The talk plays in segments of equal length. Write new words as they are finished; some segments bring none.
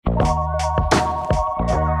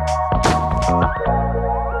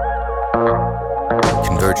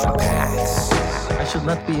Convergent paths. I should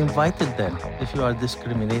not be invited then, if you are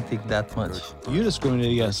discriminating that much. You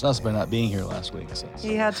discriminated against us by not being here last week. So.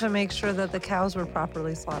 He had to make sure that the cows were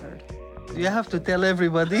properly slaughtered. You have to tell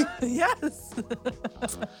everybody. Yes.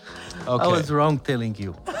 Okay. I was wrong telling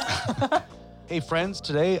you. Hey, friends,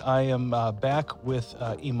 today I am back with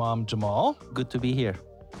Imam Jamal. Good to be here.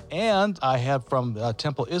 And I have from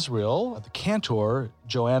Temple Israel, the cantor,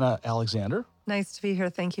 Joanna Alexander. Nice to be here.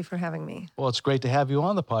 Thank you for having me. Well, it's great to have you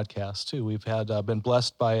on the podcast, too. We've had been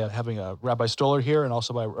blessed by having Rabbi Stoller here and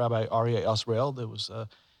also by Rabbi Aryeh Azrael, that was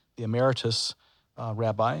the emeritus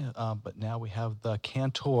rabbi. But now we have the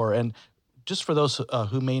cantor. And just for those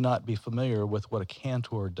who may not be familiar with what a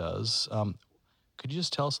cantor does, could you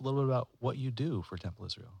just tell us a little bit about what you do for Temple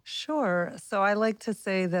Israel? Sure. So I like to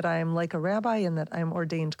say that I'm like a rabbi in that I'm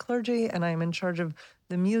ordained clergy and I'm in charge of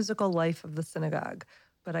the musical life of the synagogue.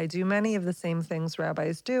 But I do many of the same things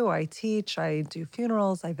rabbis do. I teach, I do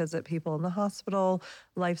funerals, I visit people in the hospital,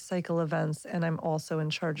 life cycle events, and I'm also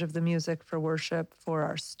in charge of the music for worship, for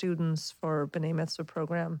our students, for B'nai Mitzvah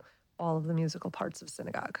program, all of the musical parts of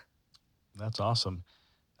synagogue. That's awesome.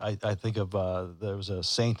 I think of, there was a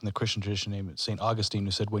saint in the Christian tradition named St. Augustine who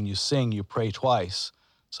said, when you sing, you pray twice.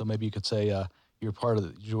 So maybe you could say you're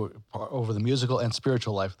over the musical and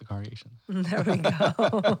spiritual life of the congregation. There we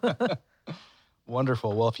go.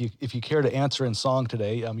 Wonderful. Well, if you care to answer in song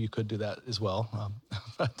today, you could do that as well.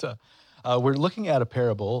 But we're looking at a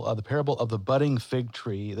parable, the parable of the budding fig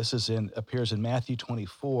tree. This appears in Matthew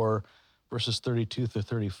 24, verses 32 through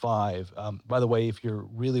 35. By the way, if you're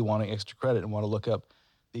really wanting extra credit and want to look up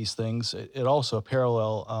these things, it also a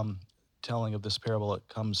parallel telling of this parable. It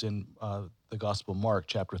comes in the Gospel of Mark,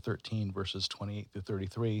 chapter 13, verses 28 through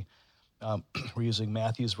 33. We're using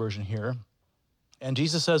Matthew's version here. And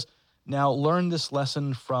Jesus says, "Now learn this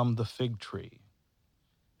lesson from the fig tree.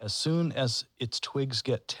 As soon as its twigs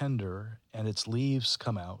get tender and its leaves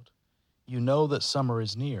come out, you know that summer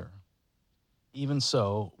is near. Even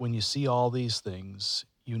so, when you see all these things,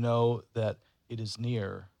 you know that it is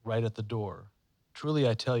near, right at the door. Truly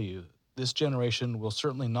I tell you, this generation will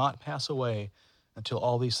certainly not pass away until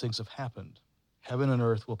all these things have happened. Heaven and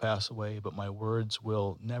earth will pass away, but my words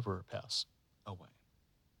will never pass away."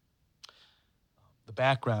 The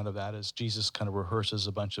background of that is Jesus kind of rehearses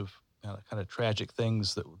a bunch of kind of tragic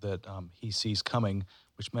things that he sees coming,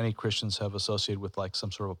 which many Christians have associated with like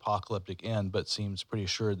some sort of apocalyptic end, but seems pretty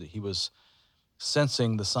assured that he was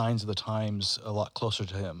sensing the signs of the times a lot closer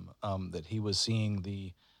to him, that he was seeing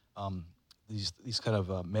these kind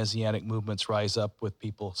of messianic movements rise up with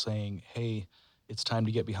people saying, hey, it's time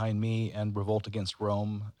to get behind me and revolt against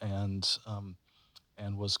Rome, and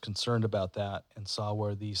was concerned about that and saw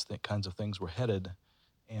where these kinds of things were headed.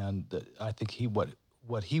 And I think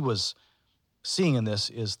what he was seeing in this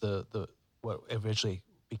is the what eventually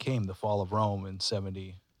became the fall of Rome in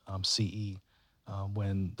 70 CE,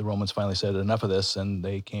 when the Romans finally said enough of this, and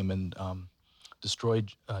they came and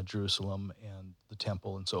destroyed Jerusalem and the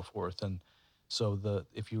temple and so forth. And so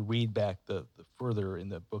if you read back the further in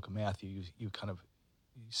the book of Matthew, you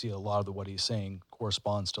see a lot of what he's saying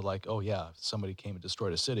corresponds to like, oh yeah, if somebody came and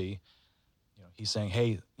destroyed a city, he's saying,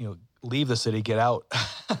 hey, leave the city, get out,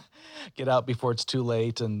 get out before it's too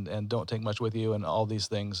late, and don't take much with you, and all these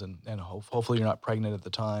things, and hopefully you're not pregnant at the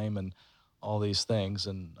time, and all these things,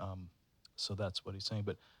 and so that's what he's saying.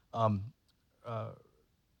 But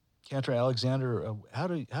Cantor Alexander, how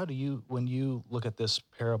do you, when you look at this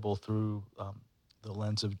parable through the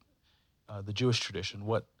lens of the Jewish tradition,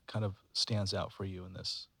 what kind of stands out for you in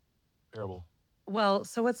this parable? Well,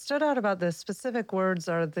 so what stood out about the specific words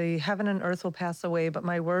are the heaven and earth will pass away, but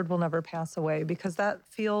my word will never pass away, because that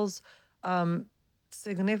feels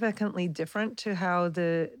significantly different to how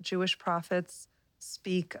the Jewish prophets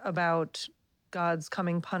speak about God's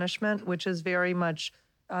coming punishment, which is very much,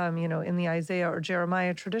 in the Isaiah or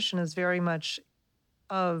Jeremiah tradition, is very much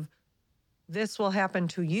of this will happen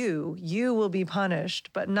to you. You will be punished,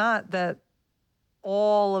 but not that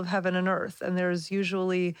all of heaven and earth. And there's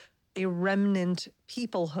usually a remnant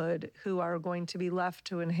peoplehood who are going to be left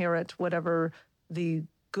to inherit whatever the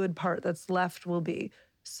good part that's left will be.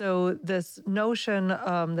 So this notion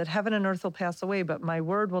that heaven and earth will pass away, but my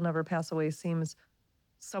word will never pass away, seems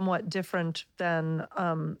somewhat different than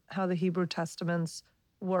how the Hebrew Testaments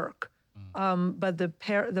work. But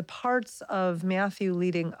the parts of Matthew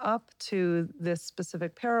leading up to this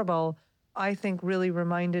specific parable, I think really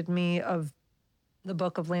reminded me of the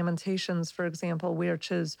book of Lamentations, for example,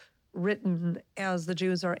 which is written as the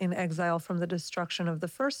Jews are in exile from the destruction of the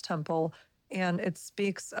first temple. And it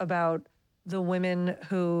speaks about the women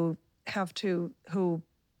who who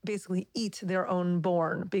basically eat their own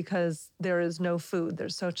born because there is no food,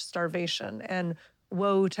 there's such starvation, and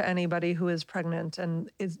woe to anybody who is pregnant, and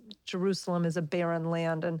Jerusalem is a barren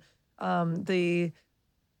land, and the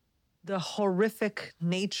horrific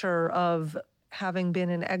nature of having been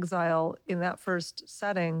in exile in that first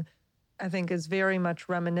setting, I think, is very much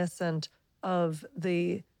reminiscent of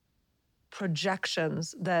the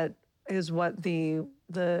projections that is what the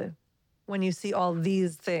when you see all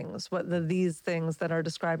these things, what these things that are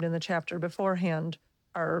described in the chapter beforehand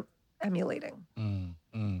are emulating.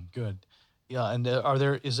 Good. Yeah, and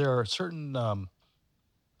is there certain are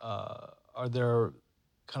there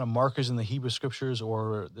kind of markers in the Hebrew scriptures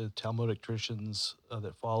or the Talmudic traditions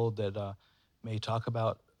that followed that may talk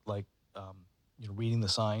about like reading the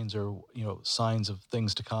signs or signs of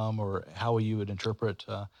things to come, or how you would interpret?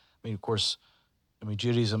 I mean, of course,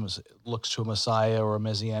 Judaism looks to a Messiah or a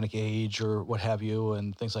Messianic age or what have you,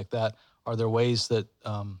 and things like that. Are there ways that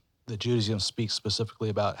that Judaism speaks specifically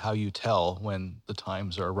about how you tell when the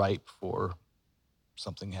times are ripe for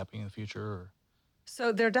something happening in the future? Or?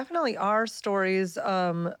 So there definitely are stories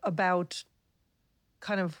about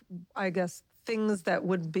kind of, I guess, things that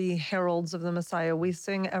would be heralds of the Messiah. We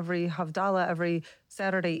sing every Havdalah, every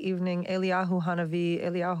Saturday evening, Eliyahu Hanavi,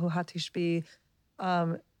 Eliyahu Hatishbi,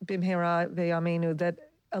 Bimhera Veyamenu, that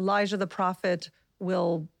Elijah the prophet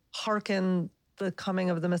will hearken the coming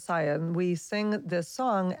of the Messiah. And we sing this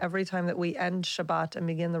song every time that we end Shabbat and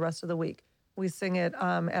begin the rest of the week. We sing it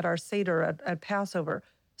at our Seder at Passover.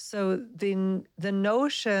 So the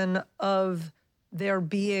notion of there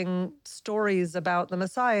being stories about the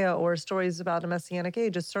Messiah or stories about a Messianic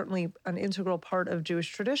age is certainly an integral part of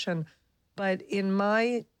Jewish tradition. But in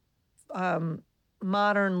my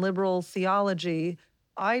modern liberal theology,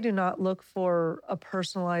 I do not look for a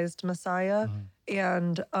personalized Messiah,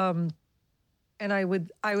 and I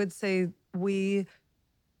would say we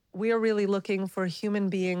are really looking for human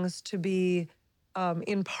beings to be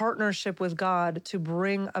in partnership with God to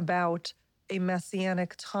bring about a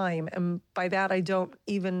messianic time. And by that, I don't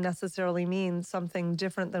even necessarily mean something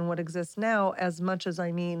different than what exists now, as much as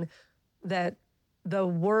I mean that the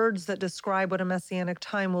words that describe what a messianic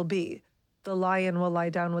time will be: the lion will lie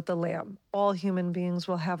down with the lamb. All human beings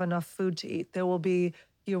will have enough food to eat.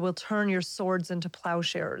 You will turn your swords into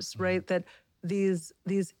plowshares, right? That these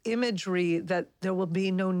imagery that there will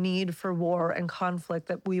be no need for war and conflict,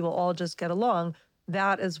 that we will all just get along.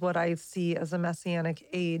 That is what I see as a messianic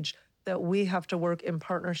age that we have to work in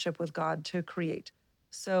partnership with God to create.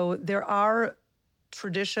 So there are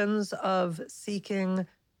traditions of seeking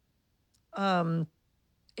a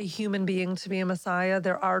human being to be a Messiah.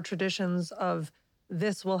 There are traditions of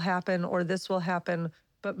this will happen or this will happen,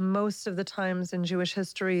 but most of the times in Jewish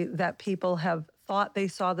history that people have thought they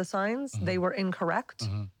saw the signs, they were incorrect,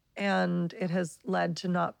 and it has led to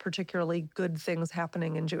not particularly good things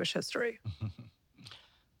happening in Jewish history.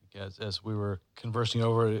 As we were conversing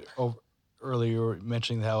over earlier, you were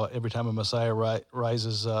mentioning how every time a Messiah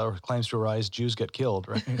rises or claims to arise, Jews get killed,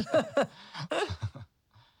 right?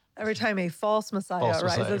 Every time a false Messiah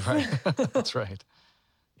arises. Right. That's right.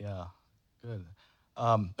 Yeah, good.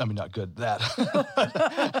 I mean, not good, that.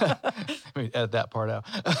 I mean, edit that part out.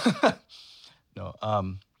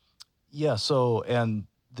 No. Yeah, so, and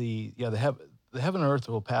the heaven and earth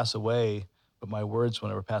will pass away, but my words will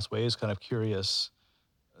never pass away is kind of curious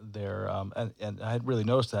there. And I hadn't really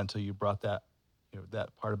noticed that until you brought that,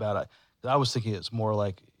 that part about it. I was thinking it's more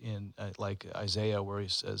like in like Isaiah, where he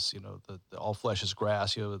says, the all flesh is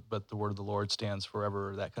grass, but the word of the Lord stands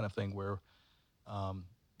forever, that kind of thing, where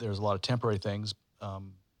there's a lot of temporary things,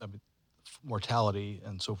 mortality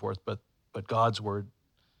and so forth, but God's word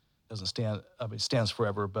doesn't stand, it stands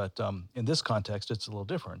forever. But in this context, it's a little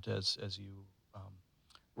different, as you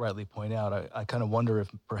rightly point out. I kind of wonder if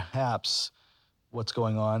perhaps what's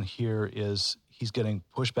going on here is he's getting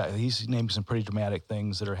pushback. He's naming some pretty dramatic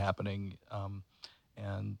things that are happening,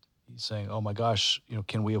 and he's saying, "Oh my gosh,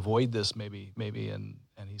 can we avoid this? Maybe." And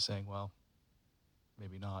he's saying, "Well,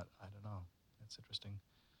 maybe not. I don't know." That's interesting.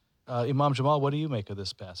 Imam Jamal, what do you make of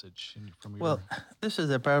this passage from your? Well, this is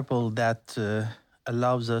a parable that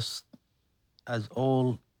allows us, as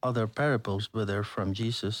all other parables, whether from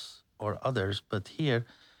Jesus or others, but here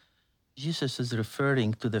Jesus is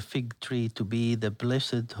referring to the fig tree to be the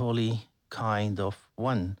blessed, holy kind of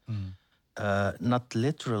one. Not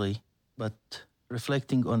literally, but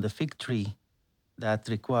reflecting on the fig tree that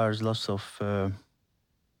requires lots of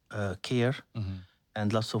care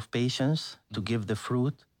and lots of patience to give the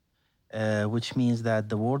fruit, which means that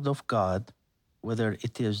the word of God, whether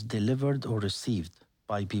it is delivered or received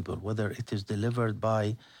by people, whether it is delivered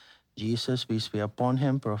by Jesus, peace be upon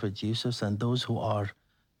him, Prophet Jesus, and those who are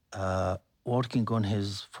working on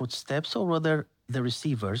his footsteps, or rather the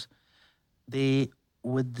receivers, they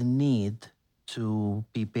would need to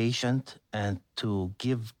be patient and to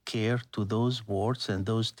give care to those words and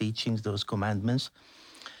those teachings, those commandments,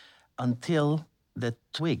 until the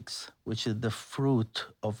twigs, which is the fruit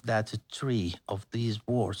of that tree, of these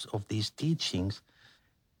words, of these teachings,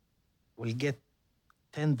 will get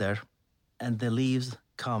tender and the leaves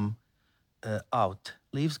come out.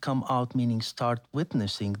 Leaves come out, meaning start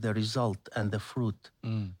witnessing the result and the fruit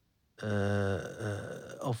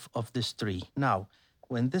of this tree. Now,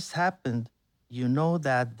 when this happened, you know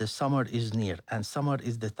that the summer is near, and summer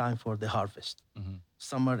is the time for the harvest.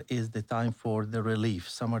 Summer is the time for the relief.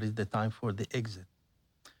 Summer is the time for the exit,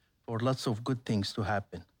 for lots of good things to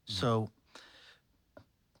happen. So,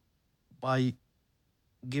 by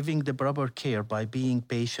giving the proper care, by being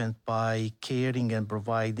patient, by caring and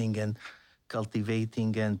providing and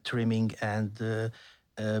cultivating and trimming and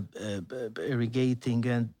irrigating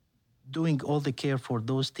and doing all the care for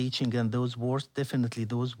those teaching and those words, definitely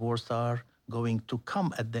those words are going to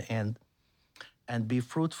come at the end and be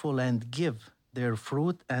fruitful and give their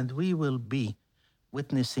fruit, and we will be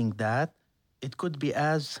witnessing that. It could be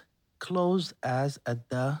as close as at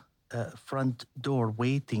the front door,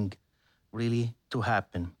 waiting really to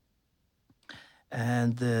happen.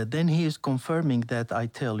 And then he is confirming that, I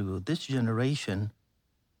tell you, this generation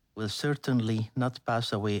will certainly not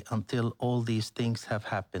pass away until all these things have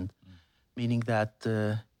happened. Meaning that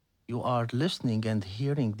you are listening and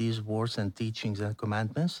hearing these words and teachings and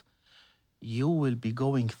commandments, you will be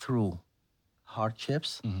going through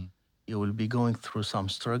hardships, you will be going through some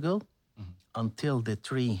struggle until the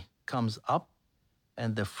tree comes up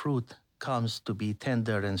and the fruit comes to be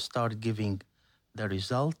tender and start giving the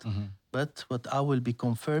result. But what I will be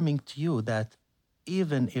confirming to you, that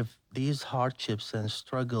even if these hardships and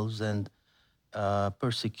struggles and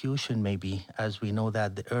persecution maybe, as we know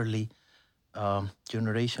that the early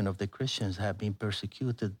generation of the Christians have been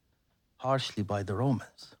persecuted harshly by the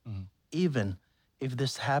Romans. Even if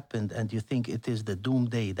this happened and you think it is the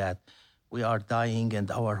doomsday, that we are dying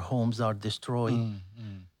and our homes are destroyed,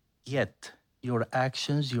 yet your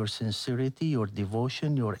actions, your sincerity, your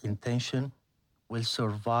devotion, your intention will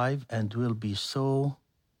survive and will be so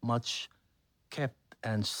much kept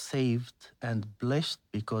and saved and blessed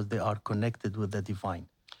because they are connected with the divine.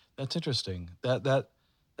 That's interesting.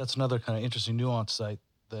 That's another kind of interesting nuance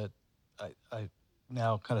that I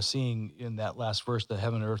now kind of seeing in that last verse, that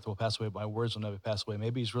heaven and earth will pass away, but my words will never pass away.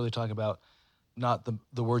 Maybe he's really talking about not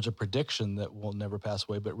the words of prediction that will never pass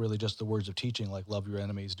away, but really just the words of teaching, like love your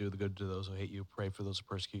enemies, do the good to those who hate you, pray for those who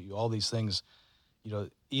persecute you. All these things,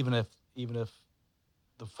 even if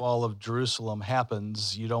the fall of Jerusalem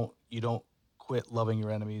happens, you don't quit loving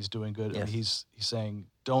your enemies, doing good. Yes. He's saying,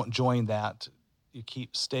 don't join that. You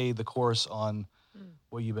stay the course on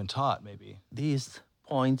what you've been taught, maybe. These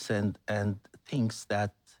points and things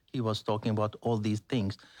that he was talking about, all these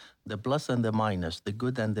things, the plus and the minus, the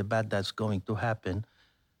good and the bad that's going to happen,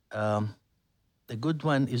 the good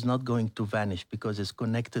one is not going to vanish because it's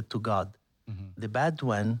connected to God. The bad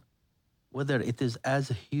one, whether it is as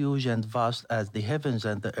huge and vast as the heavens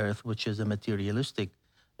and the earth, which is a materialistic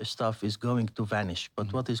stuff, is going to vanish.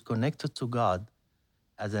 But what is connected to God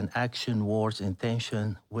as an action, words,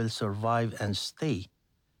 intention, will survive and stay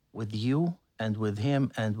with you and with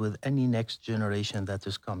him and with any next generation that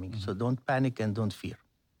is coming. So don't panic and don't fear.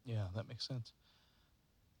 Yeah, that makes sense.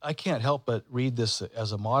 I can't help but read this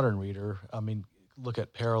as a modern reader. I mean, look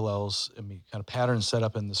at parallels, kind of patterns set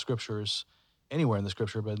up in the scriptures, anywhere in the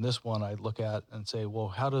scripture, but in this one I look at and say, well,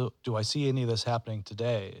 how do I see any of this happening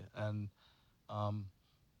today? And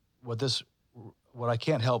what I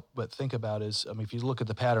can't help but think about is, if you look at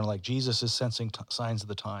the pattern, like Jesus is sensing signs of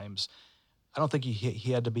the times. I don't think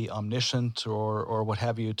he had to be omniscient or what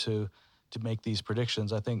have you to make these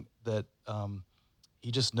predictions. I think that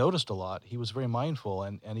he just noticed a lot. He was very mindful,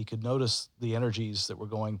 and he could notice the energies that were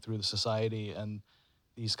going through the society and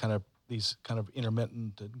these kind of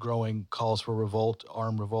intermittent and growing calls for revolt,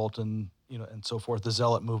 armed revolt, and and so forth. The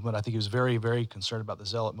Zealot movement. I think he was very, very concerned about the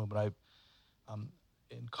Zealot movement.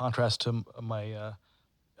 In contrast to my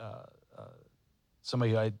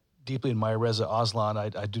somebody I deeply admire, Reza Aslan,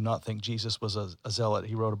 I do not think Jesus was a zealot.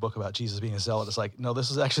 He wrote a book about Jesus being a zealot. It's like, no,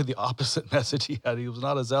 this is actually the opposite message he had. He was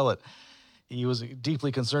not a zealot. He was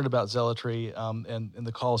deeply concerned about zealotry and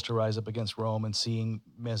the calls to rise up against Rome and seeing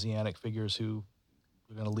messianic figures who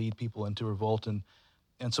were going to lead people into revolt. And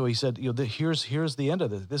so he said, here's the end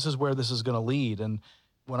of this. This is where this is going to lead. And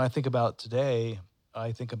when I think about today,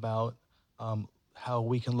 I think about how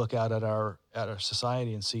we can look out at our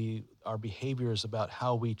society and see our behaviors about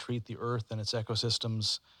how we treat the earth and its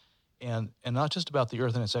ecosystems, and not just about the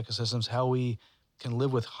earth and its ecosystems, how we can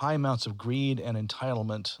live with high amounts of greed and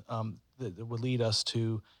entitlement that would lead us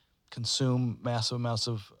to consume massive amounts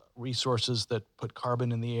of resources that put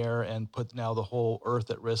carbon in the air and put now the whole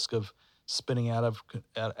earth at risk of spinning out of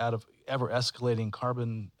ever escalating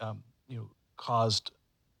carbon caused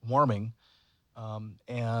warming,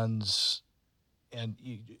 and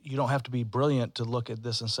you don't have to be brilliant to look at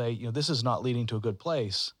this and say, this is not leading to a good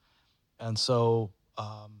place. And so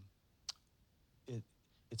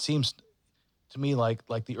it seems to me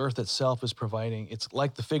like the earth itself is providing. It's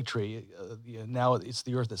like the fig tree. Now it's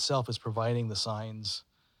the earth itself is providing the signs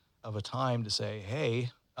of a time to say,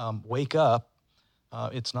 hey, wake up.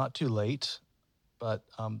 It's not too late, but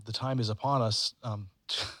the time is upon us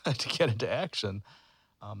to get into action.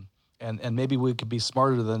 And maybe we could be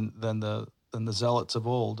smarter than the zealots of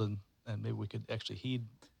old, and maybe we could actually heed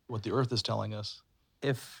what the earth is telling us.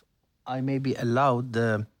 If I may be allowed,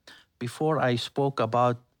 before I spoke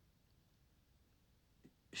about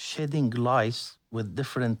shedding lights with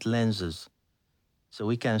different lenses, so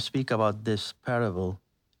we can speak about this parable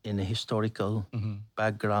in a historical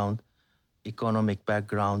background, economic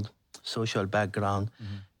background, social background,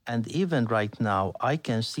 and even right now, I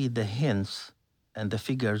can see the hints and the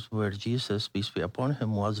figures where Jesus, peace be upon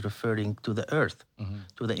him, was referring to the earth,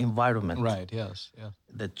 to the environment. Right, yes, yeah.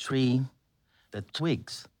 The tree, the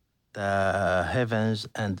twigs, the heavens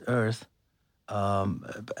and earth,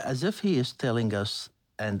 as if he is telling us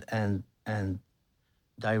and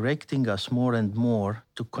directing us more and more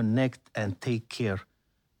to connect and take care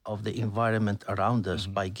of the environment around us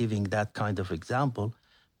by giving that kind of example,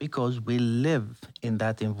 because we live in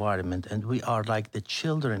that environment and we are like the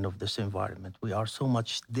children of this environment. We are so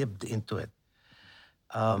much dipped into it.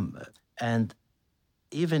 And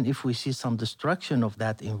even if we see some destruction of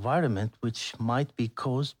that environment, which might be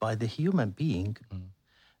caused by the human being,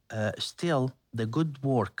 still the good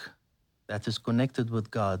work that is connected with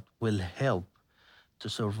God will help to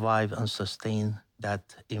survive and sustain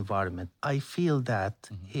that environment. I feel that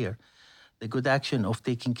here, the good action of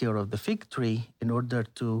taking care of the fig tree in order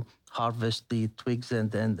to harvest the twigs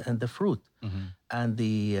and the fruit. And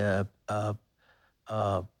the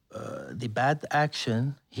bad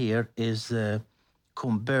action here is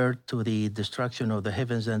compared to the destruction of the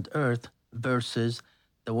heavens and earth versus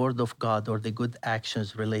the word of God or the good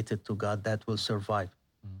actions related to God that will survive.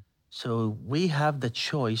 So we have the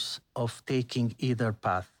choice of taking either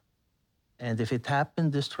path. And if it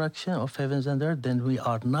happened, destruction of heavens and earth, then we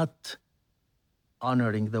are not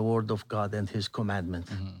honoring the word of God and his commandment.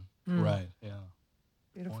 Right, yeah.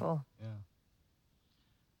 Beautiful.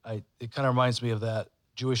 Yeah. It kind of reminds me of that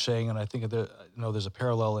Jewish saying, and I think there's a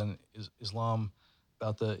parallel in Islam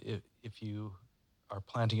about if you are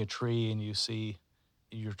planting a tree and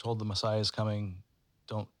you're told the Messiah is coming,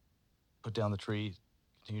 don't put down the tree,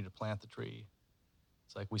 continue to plant the tree.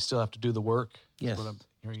 It's like we still have to do the work. Yes. Is what I'm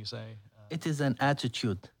hearing you say. It is an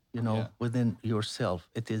attitude, within yourself.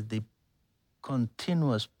 It is the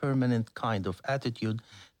continuous, permanent kind of attitude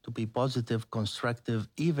to be positive, constructive,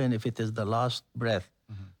 even if it is the last breath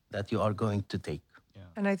that you are going to take. Yeah.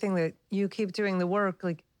 And I think that you keep doing the work.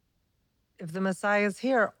 Like, if the Messiah is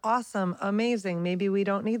here, awesome, amazing. Maybe we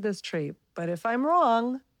don't need this tree. But if I'm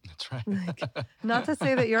wrong, That's right. not to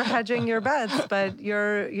say that you're hedging your bets, but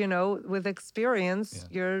you're, with experience,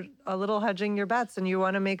 you're a little hedging your bets, and you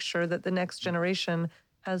want to make sure that the next generation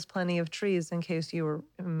has plenty of trees in case you were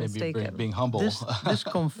mistaken. Maybe being humble. This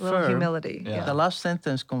Little confirms, humility. Yeah. the last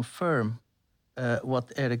sentence confirm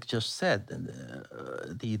what Eric just said,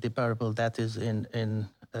 the parable that is in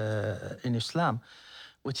Islam,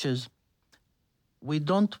 which is we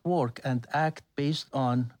don't work and act based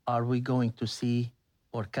on are we going to see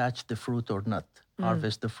or catch the fruit or not,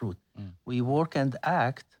 harvest the fruit. We work and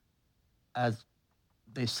act, as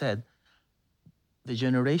they said, the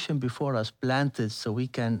generation before us planted so we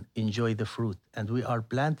can enjoy the fruit, and we are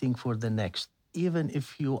planting for the next, even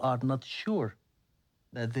if you are not sure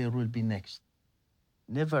that there will be next.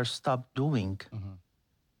 Never stop doing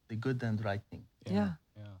the good and right thing. Yeah.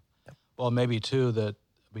 Well, maybe too that,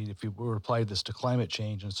 if you were to apply this to climate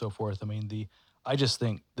change and so forth, I just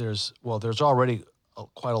think there's already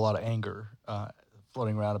quite a lot of anger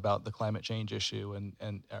floating around about the climate change issue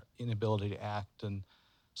and our inability to act and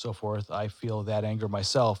so forth. I feel that anger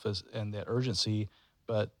myself and that urgency,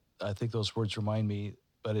 but I think those words remind me,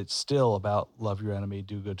 but it's still about love your enemy,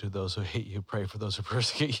 do good to those who hate you, pray for those who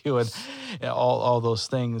persecute you, and all those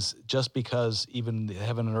things, just because even the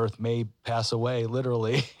heaven and earth may pass away,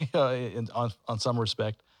 literally, on some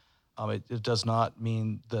respect. It does not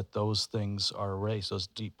mean that those things are erased. Those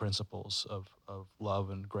deep principles of love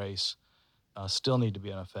and grace still need to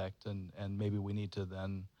be in effect, and maybe we need to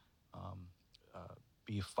then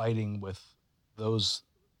be fighting with those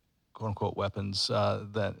quote unquote weapons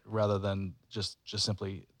that rather than just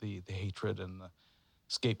simply the hatred and the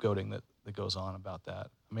scapegoating that goes on about that.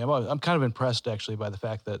 I mean, I'm kind of impressed actually by the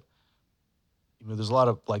fact that there's a lot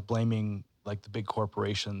of like blaming like the big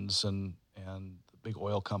corporations and the big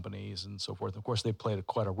oil companies and so forth. Of course, they played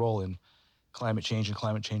quite a role in climate change and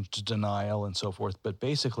climate change denial and so forth. But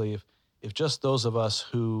basically, if just those of us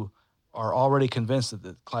who are already convinced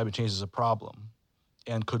that climate change is a problem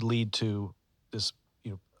and could lead to this,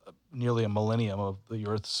 nearly a millennium of the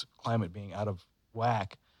Earth's climate being out of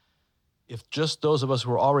whack, if just those of us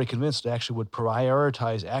who are already convinced actually would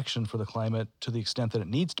prioritize action for the climate to the extent that it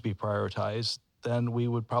needs to be prioritized, then we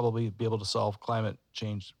would probably be able to solve climate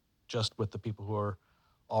change just with the people who are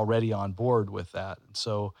already on board with that. And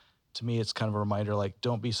so to me, it's kind of a reminder, like,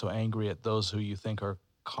 don't be so angry at those who you think are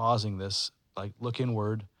causing this. Like, look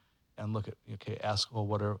inward and ask, well,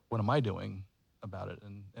 what am I doing about it?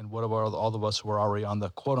 And what are all of us who are already on the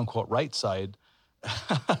quote unquote right side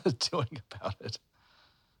doing about it?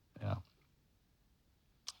 Yeah.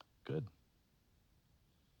 Good.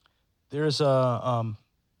 There's I'm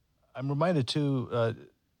reminded too,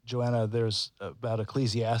 Joanna, there's about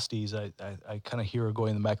Ecclesiastes. I kind of hear it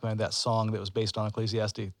going in the back of my mind, that song that was based on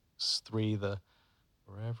Ecclesiastes 3, for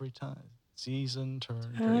every time, season,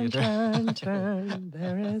 turn,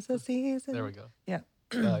 there is a season. There we go. Yeah.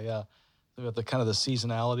 Yeah. About the kind of the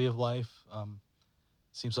seasonality of life.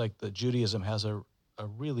 Seems like that Judaism has a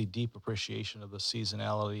really deep appreciation of the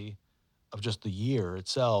seasonality of just the year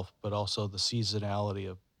itself, but also the seasonality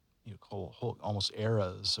of whole almost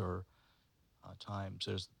eras or times.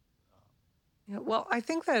 There's Yeah, well, I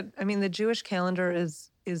think that, the Jewish calendar is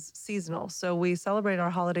seasonal. So we celebrate our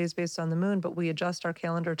holidays based on the moon, but we adjust our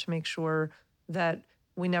calendar to make sure that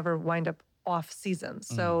we never wind up off season.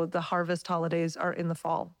 So the harvest holidays are in the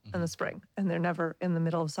fall and the spring, and they're never in the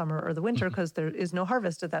middle of summer or the winter because there is no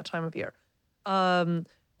harvest at that time of year.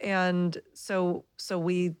 And so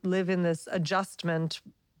we live in this adjustment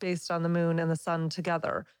based on the moon and the sun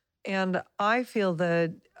together. And I feel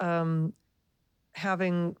that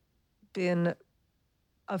having been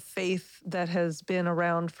a faith that has been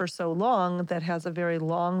around for so long, that has a very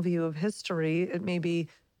long view of history, it may be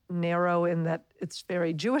narrow in that it's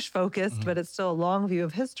very Jewish focused, but it's still a long view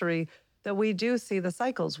of history, that we do see the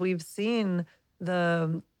cycles. We've seen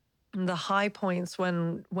the high points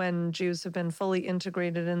when Jews have been fully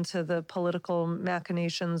integrated into the political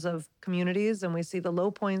machinations of communities, and we see the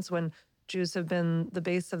low points when Jews have been the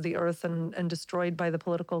base of the earth and destroyed by the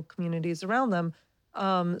political communities around them.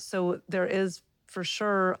 So there is for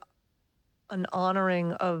sure an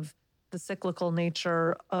honoring of the cyclical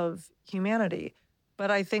nature of humanity.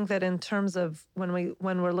 But I think that in terms of when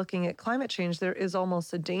we're looking at climate change, there is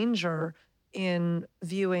almost a danger in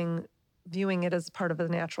viewing it as part of a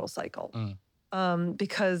natural cycle.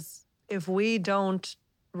 Because if we don't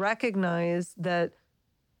recognize that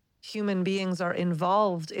human beings are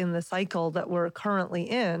involved in the cycle that we're currently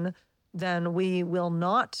in, then we will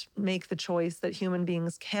not make the choice that human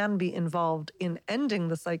beings can be involved in ending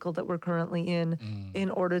the cycle that we're currently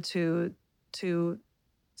in order to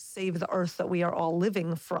save the earth that we are all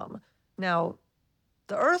living from. Now,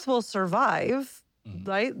 the earth will survive,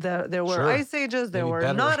 right? There were ice ages, there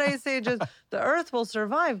were not ice ages. The earth will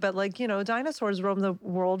survive, but dinosaurs roamed the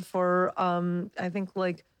world for, I think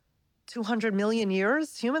 200 million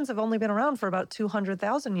years. Humans have only been around for about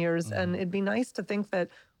 200,000 years. And it'd be nice to think that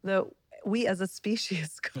we as a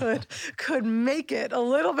species could make it a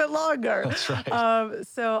little bit longer. That's right.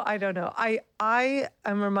 So I don't know. I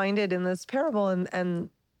am reminded in this parable and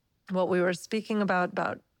what we were speaking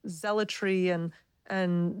about zealotry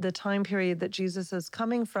and the time period that Jesus is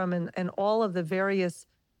coming from and all of the various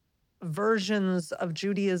versions of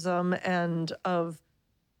Judaism and of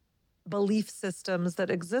belief systems that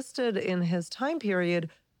existed in his time period,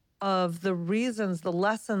 of the reasons, the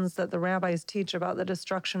lessons that the rabbis teach about the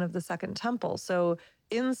destruction of the Second Temple. So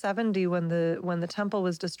in 70, when the temple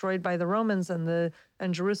was destroyed by the Romans and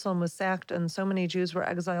Jerusalem was sacked and so many Jews were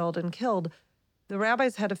exiled and killed, the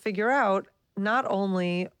rabbis had to figure out not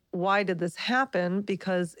only why did this happen,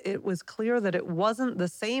 because it was clear that it wasn't the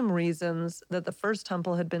same reasons that the first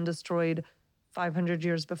temple had been destroyed 500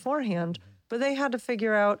 years beforehand, but they had to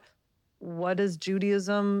figure out, what does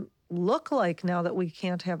Judaism look like now that we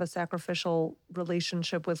can't have a sacrificial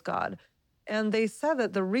relationship with God? And they said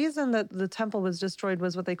that the reason that the temple was destroyed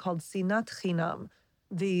was what they called sinat chinam,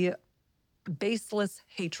 the baseless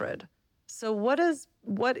hatred. So what does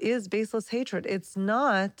what is baseless hatred? It's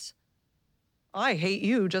not, I hate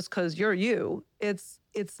you just because you're you. It's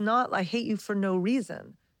not, I hate you for no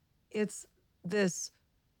reason. It's this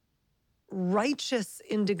righteous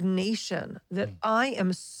indignation that I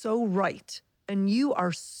am so right and you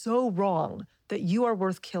are so wrong that you are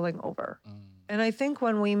worth killing over. And I think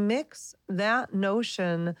when we mix that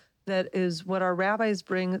notion that is what our rabbis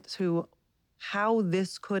bring to how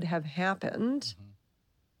this could have happened,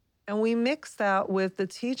 and we mix that with the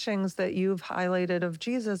teachings that you've highlighted of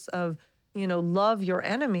Jesus of, love your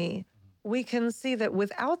enemy, we can see that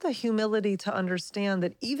without the humility to understand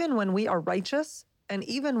that even when we are righteous and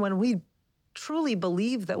even when we truly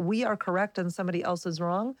believe that we are correct and somebody else is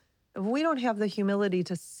wrong, if we don't have the humility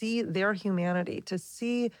to see their humanity, to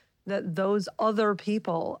see that those other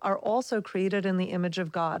people are also created in the image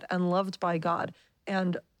of God and loved by God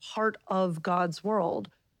and part of God's world,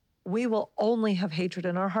 we will only have hatred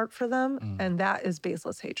in our heart for them. And that is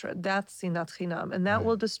baseless hatred. That's sinat chinam. And that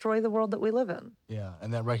will destroy the world that we live in. Yeah,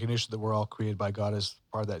 and that recognition that we're all created by God is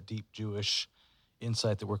part of that deep Jewish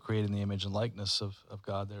insight that we're created in the image and likeness of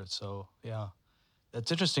God there. So, yeah.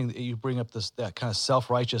 That's interesting that you bring up that kind of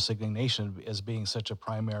self-righteous indignation as being such a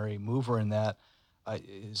primary mover in that. As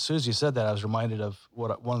soon as you said that, I was reminded of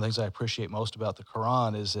one of the things I appreciate most about the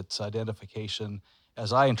Quran is its identification,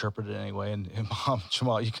 as I interpret it anyway, and Imam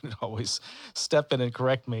Jamal, you can always step in and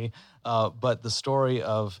correct me, but the story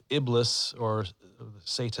of Iblis, or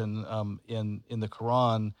Satan, in the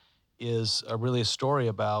Quran is really a story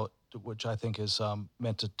about, which I think is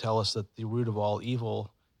meant to tell us that the root of all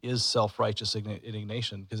evil is self-righteous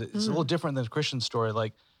indignation, because it's a little different than a Christian story.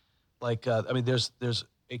 There's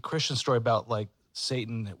a Christian story about like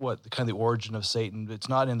Satan, what the kind of the origin of Satan. It's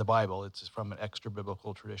not in the Bible. It's from an extra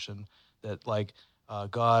biblical tradition that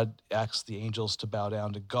God asked the angels to bow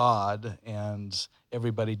down to God, and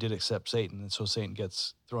everybody did except Satan, and so Satan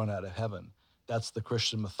gets thrown out of heaven. That's the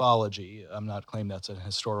Christian mythology. I'm not claiming that's a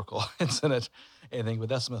historical incident, anything, but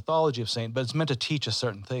that's the mythology of Satan. But it's meant to teach us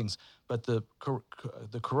certain things. But the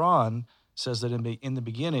Quran says that in the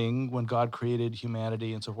beginning, when God created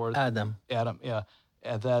humanity and so forth, Adam, yeah,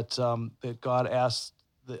 that God asked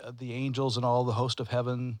the angels and all the host of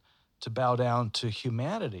heaven to bow down to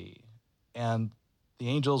humanity, and the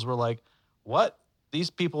angels were like, "What? These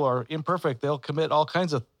people are imperfect. They'll commit all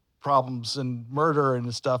kinds of problems and murder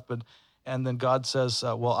and stuff." And then God says,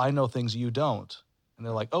 "Well, I know things you don't." And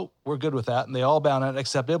they're like, "Oh, we're good with that." And they all bow down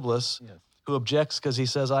except Iblis, who objects because he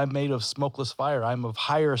says, "I'm made of smokeless fire. I'm of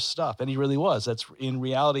higher stuff." And he really was. That's in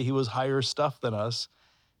reality, he was higher stuff than us.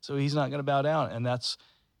 So he's not going to bow down. And that's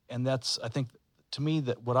I think, to me,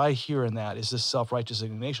 that what I hear in that is this self-righteous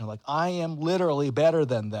indignation. Like, I am literally better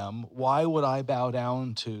than them. Why would I bow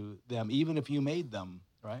down to them, even if you made them,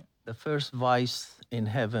 right? the first vice in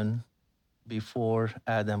heaven before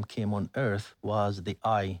Adam came on earth was the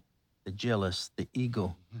I, the jealous, the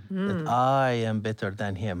ego, that I am better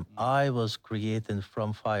than him. I was created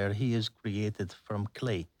from fire. He is created from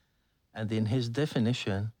clay. And in his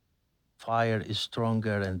definition, fire is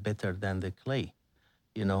stronger and better than the clay,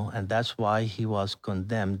 and that's why he was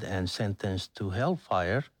condemned and sentenced to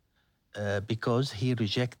hellfire, because he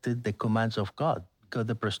rejected the commands of God. Because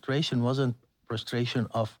the prostration wasn't prostration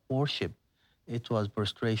of worship. It was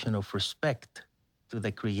prostration of respect to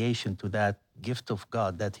the creation, to that gift of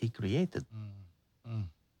God that he created.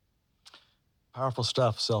 Powerful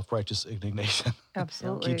stuff, self-righteous indignation.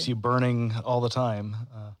 Absolutely. Keeps you burning all the time.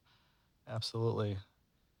 Absolutely.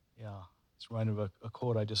 Yeah. It's reminded of a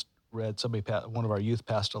quote I just read. One of our youth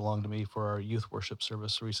passed along to me for our youth worship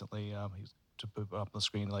service recently. He to put it up on the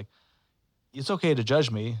screen, like, it's okay to judge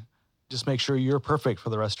me. Just make sure you're perfect for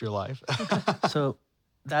the rest of your life. So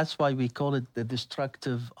that's why we call it the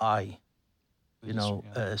destructive I,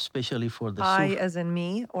 especially for the I Sufi. as in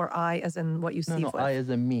me, or I as in what you see No, with? I as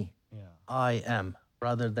in me. Yeah. I am,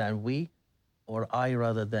 rather than we, or I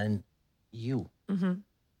rather than you.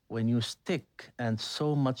 When you stick and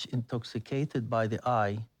so much intoxicated by the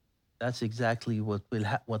I, that's exactly what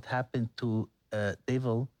what happened to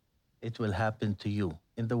devil. It will happen to you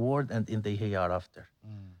in the world and in the hereafter.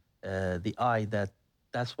 The I,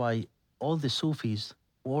 that's why all the Sufis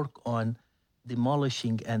work on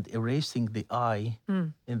demolishing and erasing the I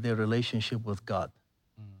in their relationship with God.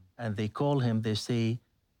 And they call him, they say,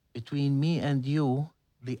 between me and you,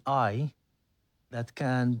 the I that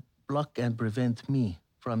can block and prevent me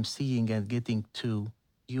from seeing and getting to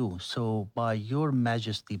you. So by your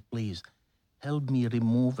majesty, please help me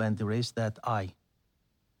remove and erase that I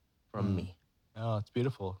from me. Oh, it's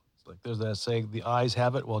beautiful. It's like there's that saying, the eyes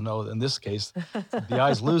have it. Well, no, in this case, the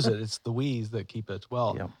eyes lose it. It's the we's that keep it.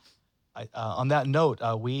 Well, Yeah. On that note,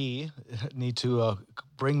 we need to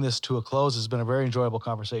bring this to a close. It's been a very enjoyable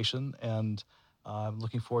conversation, and I'm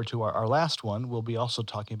looking forward to our last one. We'll be also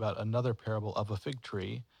talking about another parable of a fig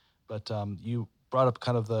tree, but you brought up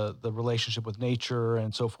kind of the relationship with nature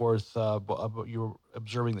and so forth. You were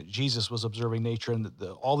observing that Jesus was observing nature, and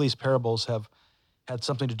that all these parables have had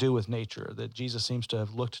something to do with nature, that Jesus seems to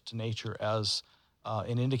have looked to nature as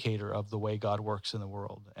an indicator of the way God works in the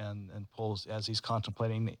world, and pulls, as he's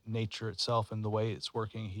contemplating nature itself and the way it's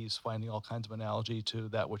working, he's finding all kinds of analogy to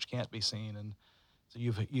that which can't be seen. And so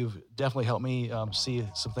you've definitely helped me see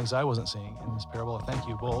some things I wasn't seeing in this parable. Thank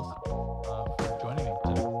you both for joining me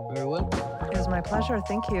today. Very well. It was my pleasure.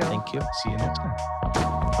 Thank you. Thank you. See you next time.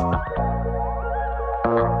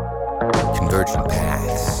 Convergent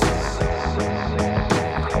paths.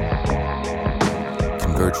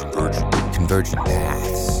 Convergent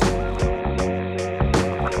paths.